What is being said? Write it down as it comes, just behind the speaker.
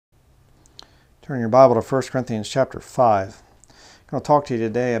Turn your Bible to 1 Corinthians chapter 5. I'm going to talk to you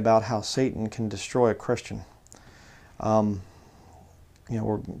today about how Satan can destroy a Christian. We're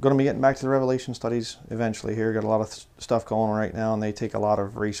going to be getting back to the Revelation studies eventually here. Got a lot of stuff going on right now, and they take a lot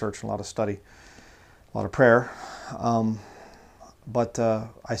of research and a lot of study, a lot of prayer. But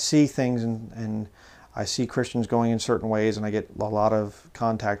I see things and I see Christians going in certain ways, and I get a lot of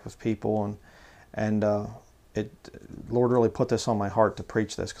contact with people, and Lord really put this on my heart to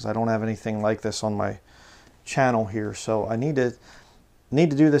preach this because I don't have anything like this on my channel here. So I need to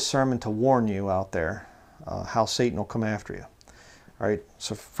do this sermon to warn you out there how Satan will come after you. All right.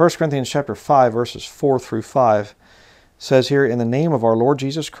 So 1 Corinthians chapter 5 verses 4 through 5 says here, "In the name of our Lord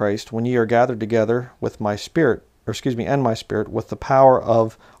Jesus Christ, when ye are gathered together with my spirit, and my spirit, with the power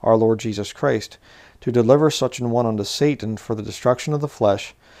of our Lord Jesus Christ, to deliver such an one unto Satan for the destruction of the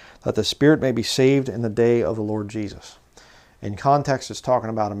flesh, that the spirit may be saved in the day of the Lord Jesus." In context, it's talking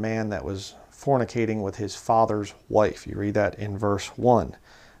about a man that was fornicating with his father's wife. You read that in verse 1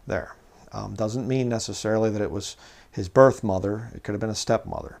 there. Doesn't mean necessarily that it was his birth mother. It could have been a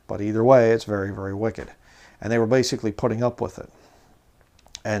stepmother. But either way, it's very, very wicked. And they were basically putting up with it.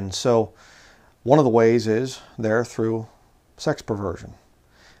 And so one of the ways is there through sex perversion.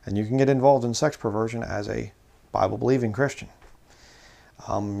 And you can get involved in sex perversion as a Bible-believing Christian.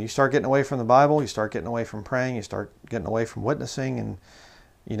 You start getting away from the Bible, you start getting away from praying, you start getting away from witnessing, and,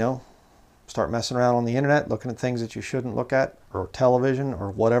 start messing around on the internet, looking at things that you shouldn't look at, or television, or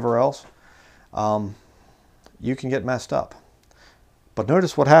whatever else, you can get messed up. But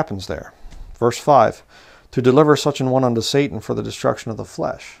notice what happens there. Verse 5, "To deliver such an one unto Satan for the destruction of the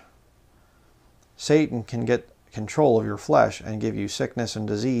flesh." Satan can get control of your flesh and give you sickness and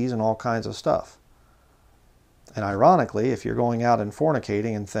disease and all kinds of stuff. And ironically, if you're going out and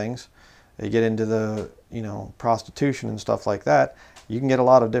fornicating and things, you get into the, prostitution and stuff like that, you can get a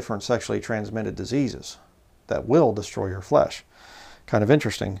lot of different sexually transmitted diseases that will destroy your flesh. Kind of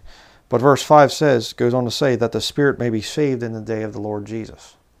interesting. But verse 5 goes on to say that the spirit may be saved in the day of the Lord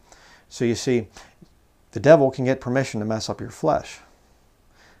Jesus. So you see, the devil can get permission to mess up your flesh,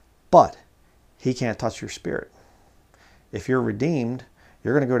 but he can't touch your spirit. If you're redeemed,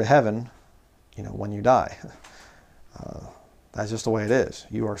 you're going to go to heaven, when you die. That's just the way it is.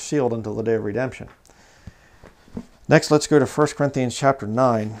 You are sealed until the day of redemption. Next, let's go to 1 Corinthians chapter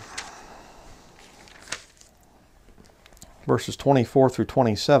 9, verses 24 through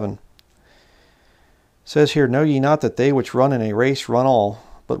 27. It says here, "Know ye not that they which run in a race run all,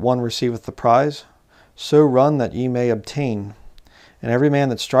 but one receiveth the prize? So run that ye may obtain. And every man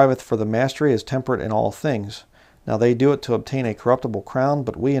that striveth for the mastery is temperate in all things. Now they do it to obtain a corruptible crown,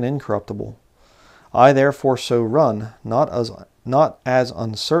 but we an incorruptible. I therefore so run, not as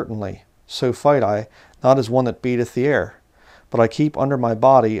uncertainly, so fight I, not as one that beateth the air. But I keep under my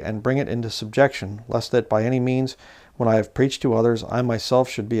body, and bring it into subjection, lest that by any means, when I have preached to others, I myself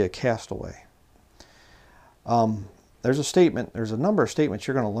should be a castaway." There's a number of statements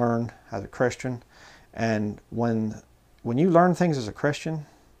you're going to learn as a Christian, and when you learn things as a Christian,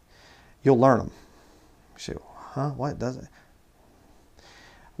 you'll learn them. You say, huh, what does it?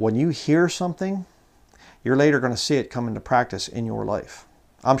 When you hear something, you're later going to see it come into practice in your life.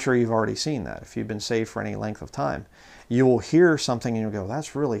 I'm sure you've already seen that. If you've been saved for any length of time, you will hear something and you'll go, that's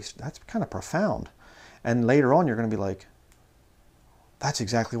kind of profound. And later on, you're going to be like, that's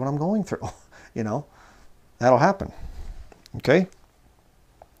exactly what I'm going through. That'll happen. Okay?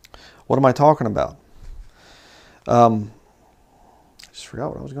 What am I talking about? I just forgot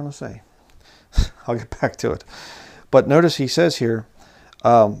what I was going to say. I'll get back to it. But notice he says here,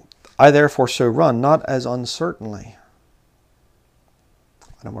 "I therefore so run, not as uncertainly."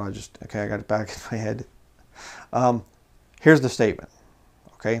 I got it back in my head. Here's the statement,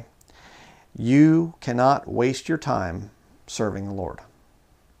 okay? You cannot waste your time serving the Lord.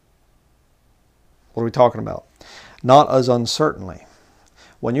 What are we talking about? Not as uncertainly.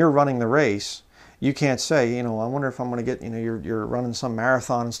 When you're running the race, you can't say, I wonder if I'm going to get, you're running some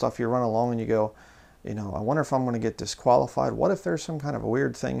marathon and stuff, you run along and you go, I wonder if I'm going to get disqualified. What if there's some kind of a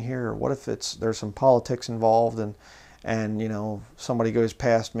weird thing here? Or what if there's some politics involved and somebody goes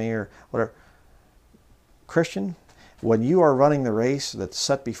past me or whatever. Christian, when you are running the race that's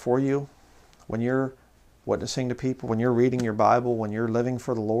set before you, when you're witnessing to people, when you're reading your Bible, when you're living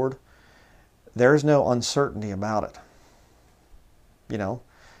for the Lord, there's no uncertainty about it.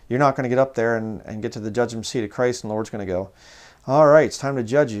 You're not going to get up there and get to the judgment seat of Christ and the Lord's going to go, all right, it's time to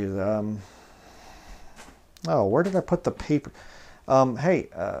judge you. Where did I put the paper? Hey,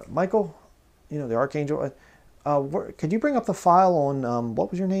 Michael, the archangel, could you bring up the file on, what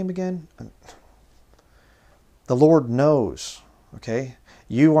was your name again? The Lord knows, okay?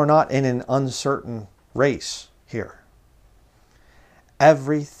 You are not in an uncertain race here.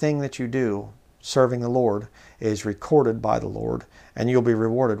 Everything that you do serving the Lord is recorded by the Lord, and you'll be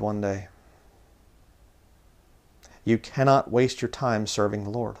rewarded one day. You cannot waste your time serving the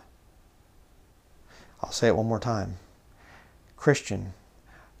Lord. I'll say it one more time. Christian,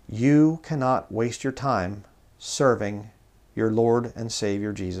 you cannot waste your time serving your Lord and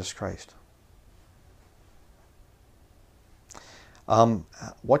Savior Jesus Christ.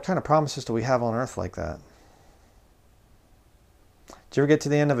 What kind of promises do we have on earth like that? Do you ever get to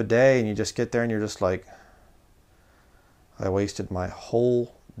the end of a day and you just get there and you're just like, I wasted my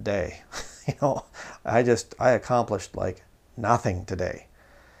whole day. You know, I accomplished like nothing today.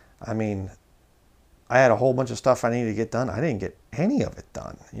 I mean, I had a whole bunch of stuff I needed to get done. I didn't get any of it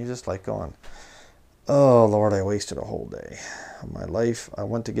done. You're just like going, oh Lord, I wasted a whole day of my life. I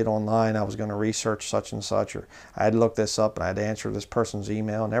went to get online. I was going to research such and such, or I had to look this up, and I had to answer this person's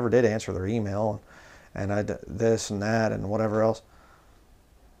email. Never did answer their email, and I did this and that and whatever else.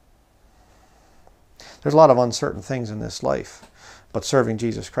 There's a lot of uncertain things in this life, but serving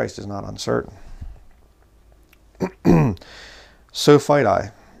Jesus Christ is not uncertain. So fight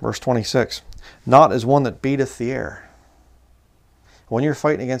I, verse 26, not as one that beateth the air. When you're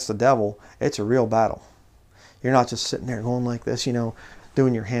fighting against the devil, it's a real battle. You're not just sitting there going like this, you know,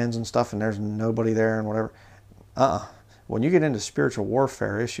 doing your hands and stuff, and there's nobody there and whatever. When you get into spiritual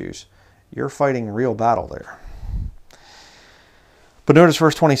warfare issues, you're fighting real battle there. But notice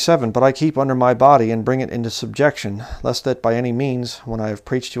verse 27, but I keep under my body and bring it into subjection, lest that by any means, when I have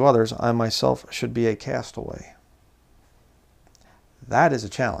preached to others, I myself should be a castaway. That is a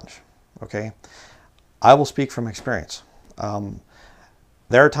challenge, okay? I will speak from experience.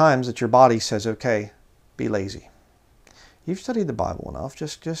 There are times that your body says, okay, be lazy. You've studied the Bible enough,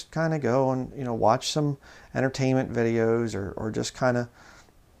 just kind of go and, you know, watch some entertainment videos, or just kind of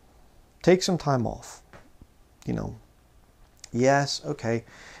take some time off, you know. Yes, okay,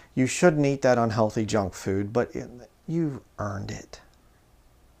 you shouldn't eat that unhealthy junk food, but you've earned it,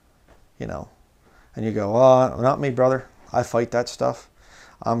 you know. And you go, oh, not me, brother. I fight that stuff.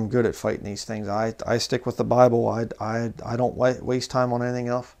 I'm good at fighting these things. I stick with the Bible. I don't waste time on anything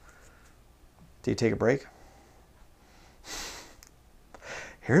else. Do you take a break?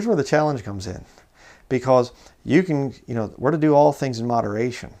 Here's where the challenge comes in. Because you can, you know, we're to do all things in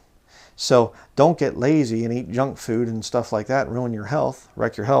moderation. So don't get lazy and eat junk food and stuff like that and ruin your health,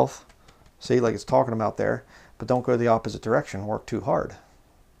 wreck your health. See, like it's talking about there. But don't go the opposite direction, work too hard.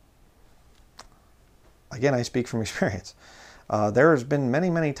 Again, I speak from experience. There has been many,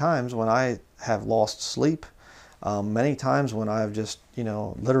 many times when I have lost sleep. Many times when I've just, you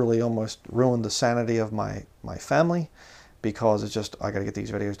know, literally almost ruined the sanity of my family, because it's just, I got to get these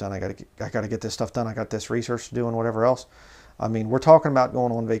videos done. I got to get this stuff done. I got this research to do and whatever else. I mean, we're talking about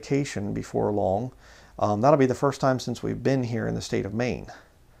going on vacation before long. That'll be the first time since we've been here in the state of Maine.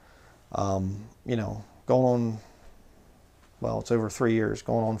 You know, going on, well, it's over 3 years,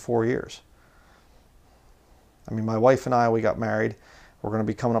 going on 4 years. I mean, my wife and I, we got married. We're going to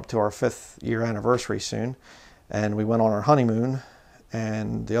be coming up to our 5th year anniversary soon. And we went on our honeymoon,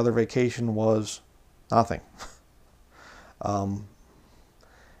 and the other vacation was nothing.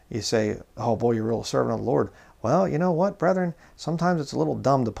 You say, oh boy, you're real servant of the Lord. Well, you know what, brethren? Sometimes it's a little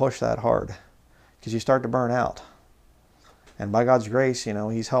dumb to push that hard, because you start to burn out. And by God's grace, you know,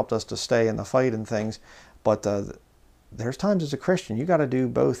 He's helped us to stay in the fight and things. But there's times as a Christian, you got to do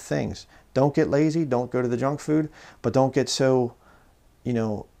both things. Don't get lazy. Don't go to the junk food. But don't get so, you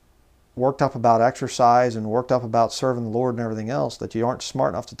know, worked up about exercise and worked up about serving the Lord and everything else that you aren't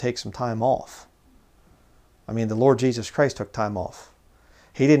smart enough to take some time off. I mean, the Lord Jesus Christ took time off.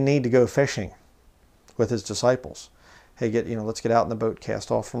 He didn't need to go fishing with His disciples. Hey, let's get out in the boat,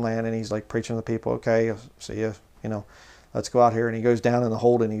 cast off from land. And He's like preaching to the people, okay, see you, let's go out here. And He goes down in the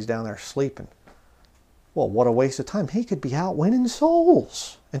hold and He's down there sleeping. Well, what a waste of time. He could be out winning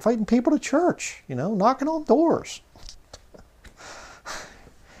souls, inviting people to church, knocking on doors.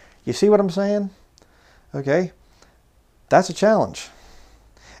 You see what I'm saying? Okay? That's a challenge.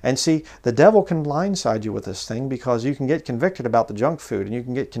 And see, the devil can blindside you with this thing, because you can get convicted about the junk food and you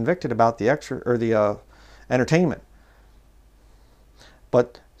can get convicted about the entertainment.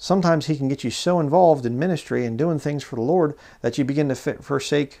 But sometimes he can get you so involved in ministry and doing things for the Lord that you begin to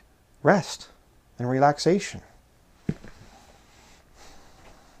forsake rest and relaxation.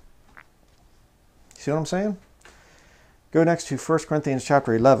 See what I'm saying? Go next to 1 Corinthians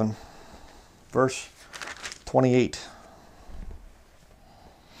chapter 11, verse 28.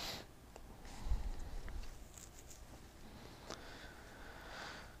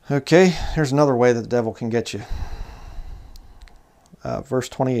 Okay, here's another way that the devil can get you. verse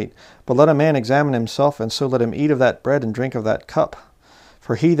 28. But let a man examine himself, and so let him eat of that bread and drink of that cup.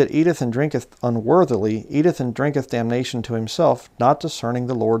 For he that eateth and drinketh unworthily eateth and drinketh damnation to himself, not discerning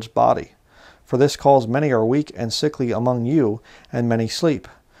the Lord's body. For this cause many are weak and sickly among you, and many sleep.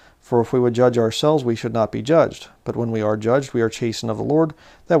 For if we would judge ourselves, we should not be judged. But when we are judged, we are chastened of the Lord,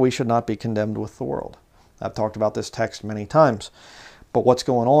 that we should not be condemned with the world. I've talked about this text many times. But what's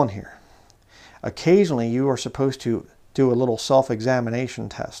going on here? Occasionally, you are supposed to do a little self-examination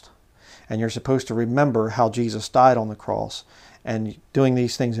test. And you're supposed to remember how Jesus died on the cross, and doing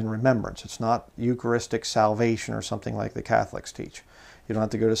these things in remembrance. It's not Eucharistic salvation or something like the Catholics teach. You don't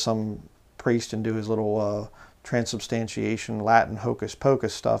have to go to some priest and do his little transubstantiation, Latin hocus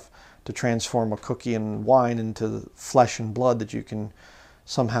pocus stuff to transform a cookie and wine into flesh and blood that you can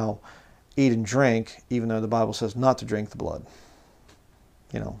somehow eat and drink, even though the Bible says not to drink the blood.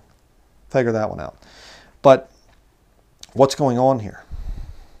 Figure that one out. But what's going on here?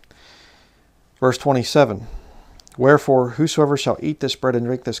 Verse 27. Wherefore, whosoever shall eat this bread and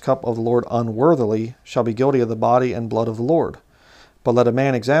drink this cup of the Lord unworthily shall be guilty of the body and blood of the Lord. But let a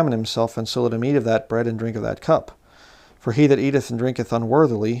man examine himself, and so let him eat of that bread and drink of that cup. For he that eateth and drinketh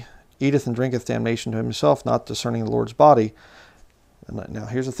unworthily eateth and drinketh damnation to himself, not discerning the Lord's body. Now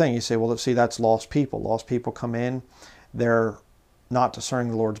here's the thing. You say, well, let's see, that's lost people. Lost people come in. They're not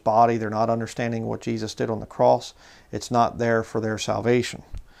discerning the Lord's body. They're not understanding what Jesus did on the cross. It's not there for their salvation.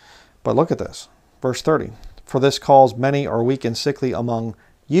 But look at this. Verse 30. For this cause many are weak and sickly among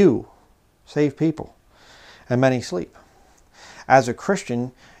you, saved people, and many sleep. As a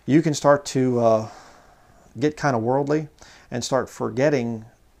Christian, you can start to get kind of worldly and start forgetting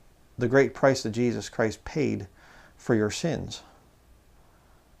the great price that Jesus Christ paid for your sins.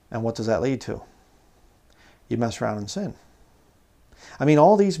 And what does that lead to? You mess around and sin. I mean,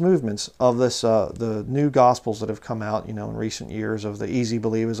 all these movements of this, the new gospels that have come out, in recent years, of the easy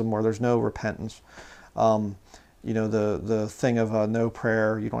believism where there's no repentance. The thing of no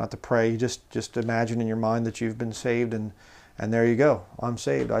prayer. You don't have to pray. You just imagine in your mind that you've been saved, and there you go. I'm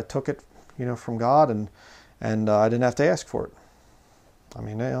saved. I took it, from God, and I didn't have to ask for it. I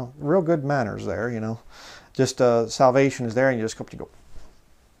mean, real good manners there. Just salvation is there, and you just come to go.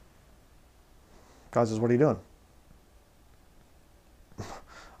 God says, "What are you doing?"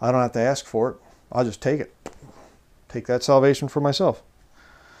 I don't have to ask for it. I'll just take it. Take that salvation for myself.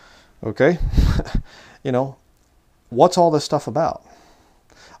 Okay? What's all this stuff about?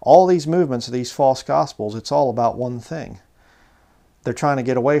 All these movements of these false gospels, it's all about one thing. They're trying to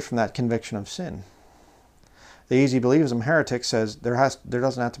get away from that conviction of sin. The easy believism heretic says there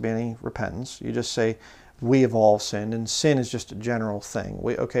doesn't have to be any repentance. You just say, we have all sinned, and sin is just a general thing.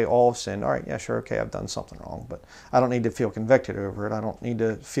 All have sinned. All right, yeah, sure, okay, I've done something wrong, but I don't need to feel convicted over it. I don't need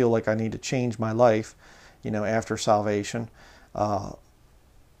to feel like I need to change my life, after salvation. Okay,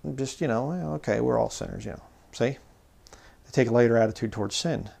 we're all sinners, See? They take a later attitude towards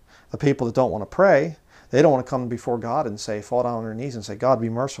sin. The people that don't want to pray, they don't want to come before God and fall down on their knees and say, God, be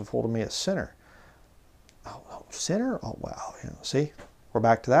merciful to me, a sinner. Oh, sinner? Oh, wow. See? We're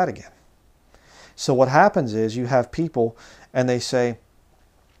back to that again. So what happens is you have people, and they say,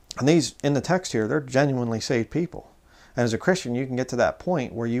 and these, in the text here, they're genuinely saved people. And as a Christian, you can get to that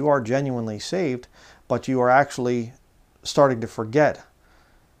point where you are genuinely saved, but you are actually starting to forget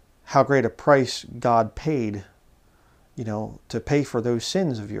how great a price God paid, to pay for those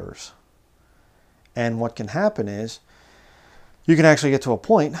sins of yours. And what can happen is you can actually get to a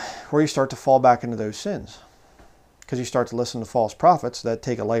point where you start to fall back into those sins, because you start to listen to false prophets that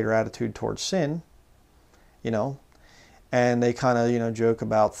take a lighter attitude towards sin, and they kind of, joke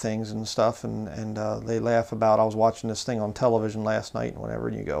about things and stuff, and they laugh about, I was watching this thing on television last night and whatever,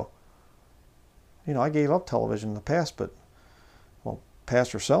 and you go, I gave up television in the past, but, well,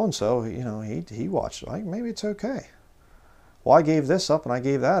 Pastor so-and-so, he watched it. Maybe it's okay. Well, I gave this up and I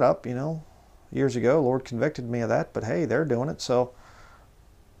gave that up, years ago. Lord convicted me of that, but hey, they're doing it, so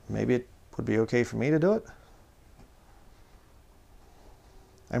maybe it would be okay for me to do it.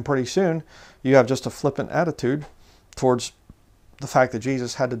 And pretty soon, you have just a flippant attitude towards the fact that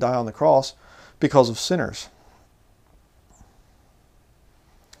Jesus had to die on the cross because of sinners.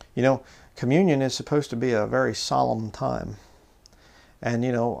 Communion is supposed to be a very solemn time. And,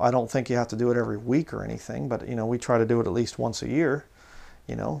 I don't think you have to do it every week or anything, but, we try to do it at least once a year,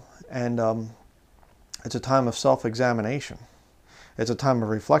 and it's a time of self-examination. It's a time of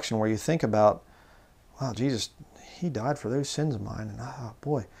reflection where you think about, wow, Jesus, he died for those sins of mine, and oh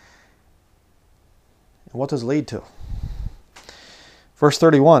boy. And what does it lead to? Verse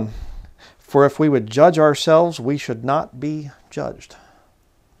 31, for if we would judge ourselves, we should not be judged.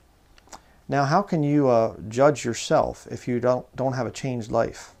 Now, how can you judge yourself if you don't have a changed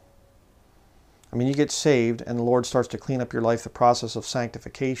life? I mean, you get saved and the Lord starts to clean up your life, the process of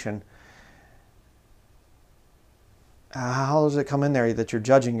sanctification. How does it come in there that you're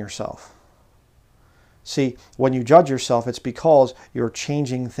judging yourself? See, when you judge yourself, it's because you're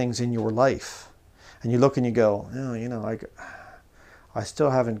changing things in your life. And you look and you go, oh, you know, I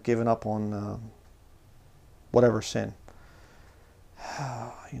still haven't given up on whatever sin.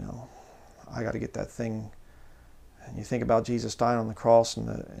 You know, I got to get that thing. And you think about Jesus dying on the cross and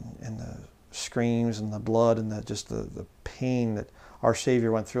the screams and the blood and the pain that our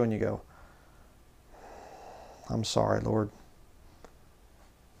Savior went through, and you go, I'm sorry, Lord.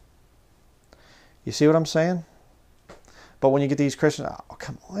 You see what I'm saying? But when you get these Christians, oh,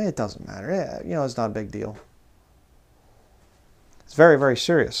 come on, it doesn't matter. Yeah, you know, it's not a big deal. It's very, very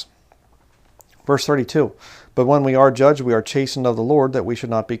serious. Verse 32, but when we are judged, we are chastened of the Lord, that we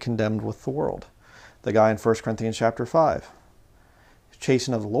should not be condemned with the world. The guy in 1 Corinthians chapter 5.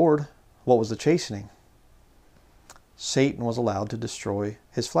 Chastened of the Lord. What was the chastening? Satan was allowed to destroy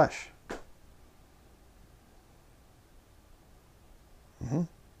his flesh.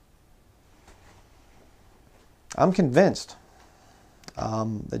 I'm convinced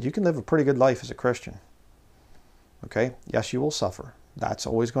that you can live a pretty good life as a Christian. Okay? Yes, you will suffer. That's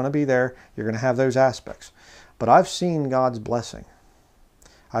always going to be there. You're going to have those aspects. But I've seen God's blessing.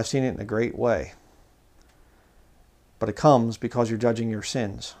 I've seen it in a great way. But it comes because you're judging your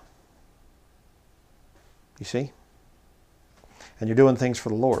sins. You see? And you're doing things for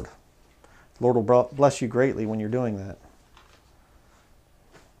the Lord. The Lord will bless you greatly when you're doing that.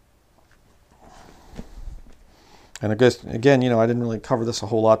 And I guess, again, you know, I didn't really cover this a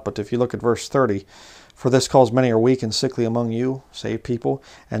whole lot, but if you look at verse 30, for this cause many are weak and sickly among you, saved people,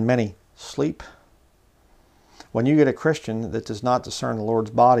 and many sleep. When you get a Christian that does not discern the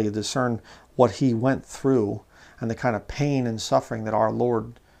Lord's body, discern what he went through, and the kind of pain and suffering that our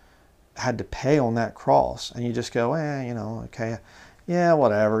Lord had to pay on that cross, and you just go, you know, okay, yeah,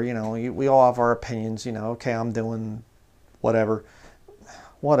 whatever, you know, we all have our opinions, you know, okay, I'm doing whatever,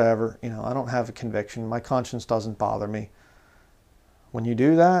 you know, I don't have a conviction, my conscience doesn't bother me. When you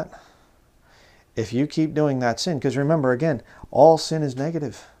do that, if you keep doing that sin, because remember, again, all sin is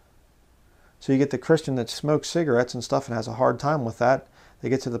negative. So you get the Christian that smokes cigarettes and stuff and has a hard time with that. They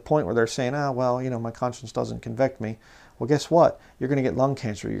get to the point where they're saying, well, you know, my conscience doesn't convict me. Well, guess what? You're going to get lung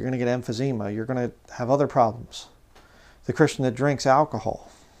cancer. You're going to get emphysema. You're going to have other problems. The Christian that drinks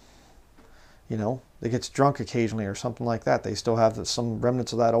alcohol, you know, that gets drunk occasionally or something like that, they still have some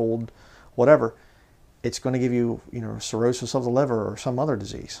remnants of that old whatever. It's going to give you, you know, cirrhosis of the liver or some other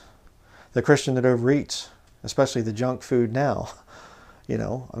disease. The Christian that overeats, especially the junk food now, you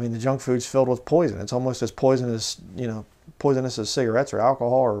know, I mean, the junk food's filled with poison. It's almost as poisonous, you know, poisonous as cigarettes or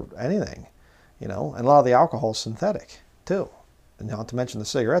alcohol or anything, you know, and a lot of the alcohol is synthetic too, and not to mention the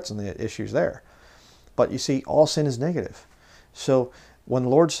cigarettes and the issues there. But you see, all sin is negative. So when the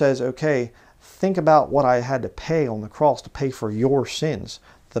Lord says, okay, think about what I had to pay on the cross to pay for your sins,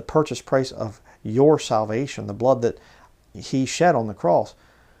 the purchase price of your salvation, the blood that he shed on the cross,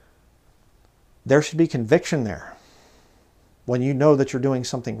 there should be conviction there. When you know that you're doing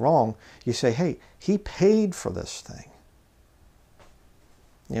something wrong, you say, hey, he paid for this thing.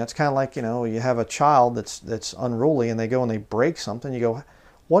 You know, it's kind of like, you know, you have a child that's unruly and they go and they break something. You go,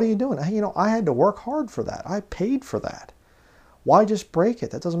 what are you doing? Hey, you know, I had to work hard for that. I paid for that. Why just break it?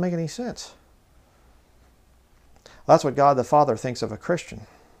 That doesn't make any sense. That's what God the Father thinks of a Christian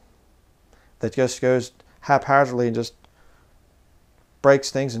that just goes haphazardly and just breaks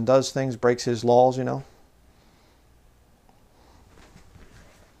things and does things, breaks his laws, you know.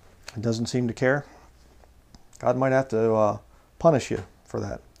 It doesn't seem to care. God might have to punish you for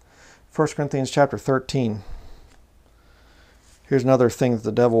that. 1 Corinthians chapter 13. Here's another thing that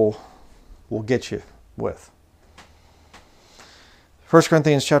the devil will get you with. 1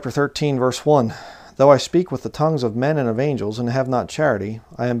 Corinthians chapter 13, verse 1. Though I speak with the tongues of men and of angels and have not charity,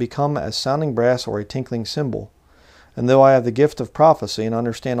 I am become as sounding brass or a tinkling cymbal. And though I have the gift of prophecy and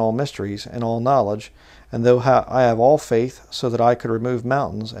understand all mysteries and all knowledge, and though I have all faith so that I could remove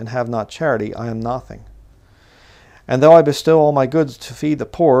mountains and have not charity, I am nothing. And though I bestow all my goods to feed the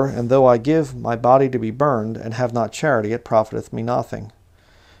poor, and though I give my body to be burned and have not charity, it profiteth me nothing.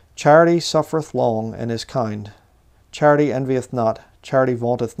 Charity suffereth long and is kind. Charity envieth not. Charity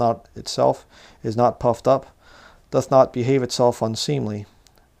vaunteth not itself, is not puffed up, doth not behave itself unseemly,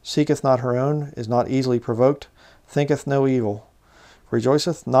 seeketh not her own, is not easily provoked, thinketh no evil,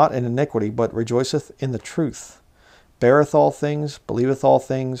 rejoiceth not in iniquity, but rejoiceth in the truth, beareth all things, believeth all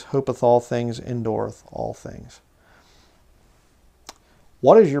things, hopeth all things, endureth all things.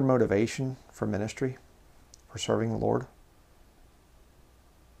 What is your motivation for ministry, for serving the Lord?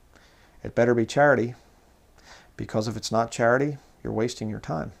 It better be charity, because if it's not charity, you're wasting your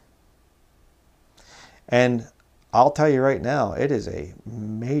time. And I'll tell you right now, it is a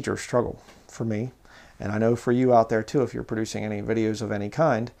major struggle for me, and I know for you out there too, if you're producing any videos of any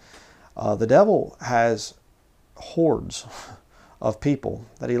kind. The devil has hordes of people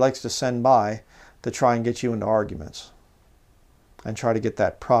that he likes to send by to try and get you into arguments and try to get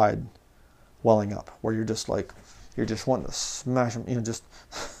that pride welling up, where you're just like, you're just wanting to smash them,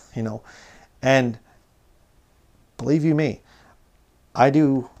 and believe you me, I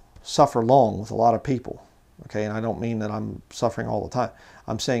do suffer long with a lot of people, okay? And I don't mean that I'm suffering all the time.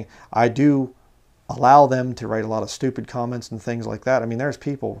 I'm saying I do allow them to write a lot of stupid comments and things like that. I mean, there's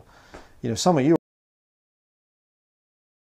people, some of you